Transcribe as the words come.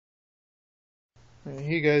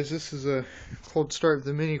Hey guys, this is a cold start of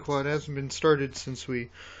the mini quad. It hasn't been started since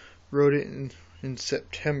we rode it in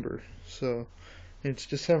September. So it's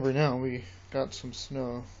December now. We got some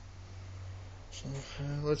snow. So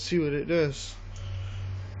let's see what it does.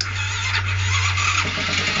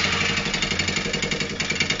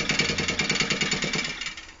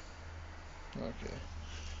 Okay.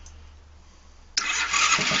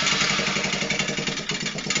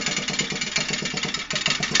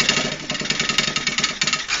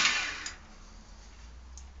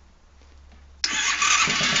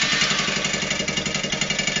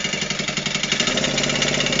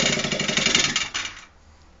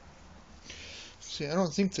 See, I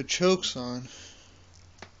don't think the choke's on.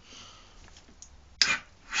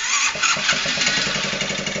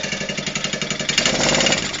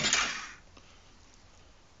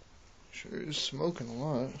 Sure is smoking a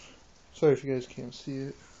lot. Sorry if you guys can't see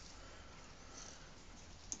it.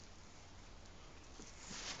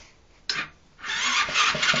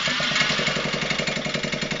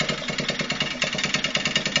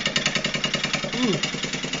 Ooh.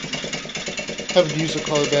 Haven't used a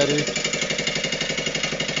car battery.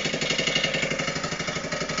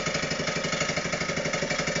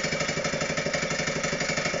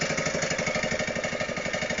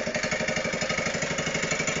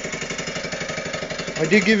 I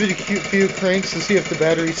did give it a few cranks to see if the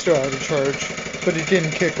battery's still out of charge, but it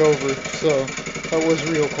didn't kick over, so that was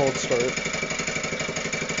a real cold start.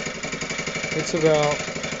 It's about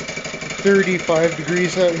 35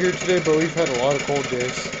 degrees out here today, but we've had a lot of cold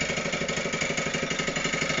days.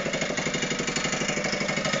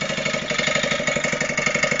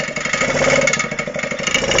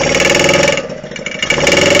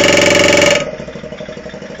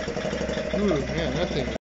 Ooh, man, that thing.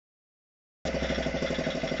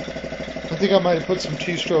 I think I might have put some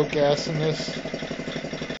two-stroke gas in this.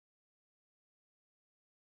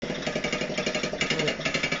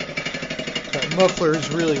 That muffler is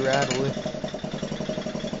really rattly.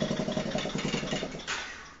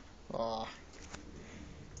 Aw.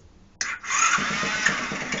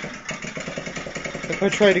 If I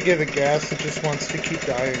try to give it gas, it just wants to keep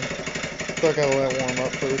dying. So I gotta let it warm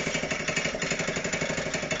up first.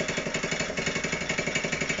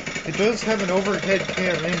 It does have an overhead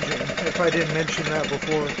cam engine, if I didn't mention that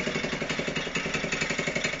before.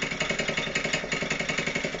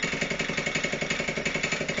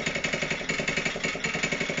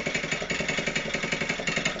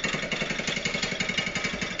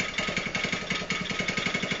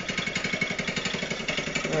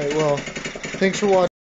 Alright, well, thanks for watching.